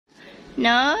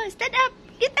No, stand up.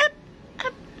 Get up.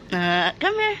 Up.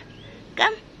 Come here.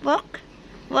 Come. Walk.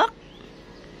 Walk.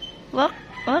 Walk.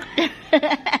 Walk.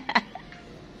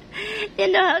 You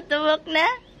know how to walk na?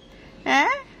 Huh?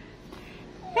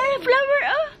 Hey, flower.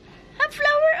 Oh. A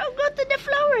flower. Oh, go to the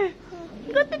flower.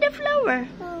 Go to the flower.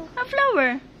 A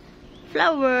flower.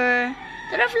 Flower.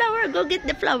 To the flower. Go get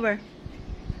the flower.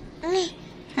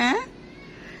 Huh?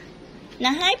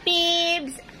 Now, hi,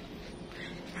 Peebs.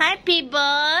 Hi,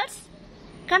 Peebles.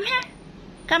 Come here.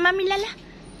 Come, Mami Lala.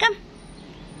 Come.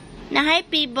 Now, hi,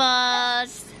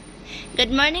 Peebles. Good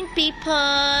morning,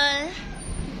 people.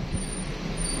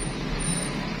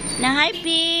 Now, hi,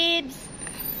 Peebs.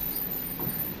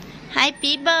 Hi,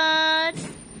 Peebles.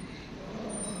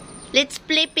 Let's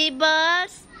play,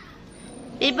 Peebles.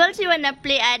 Peebles, you wanna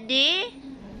play, Adi?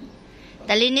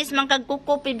 Talinis man kag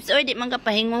kuko, Peebs. Oy, di man ka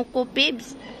pahingo ko,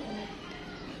 Peebs.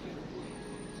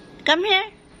 Come here.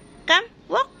 Come.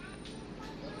 Walk.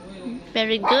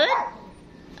 Very good.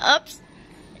 Oops.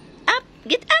 Up.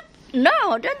 Get up.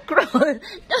 No, don't crawl.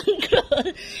 Don't crawl.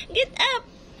 Get up.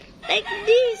 Like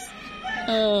this.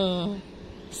 Oh.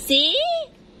 See?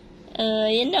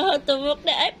 You know how to walk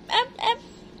the up, up, up.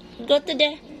 Go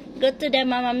to the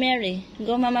Mama Mary.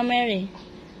 Go, Mama Mary.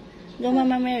 Go,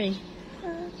 Mama Mary.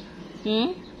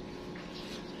 Hmm?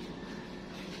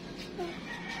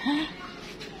 Huh?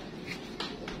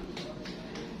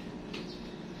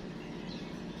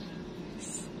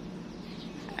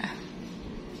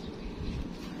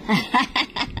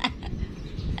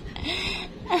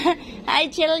 Hi,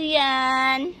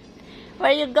 Jillian.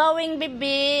 Where you going,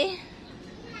 baby?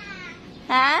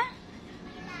 Ha?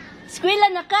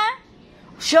 Eskwela na ka?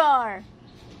 Sure.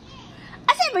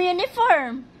 Asa mo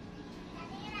uniform?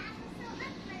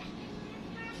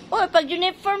 Oh, pag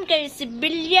uniform kay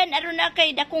civilian, aron na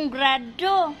kay dakong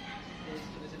grado.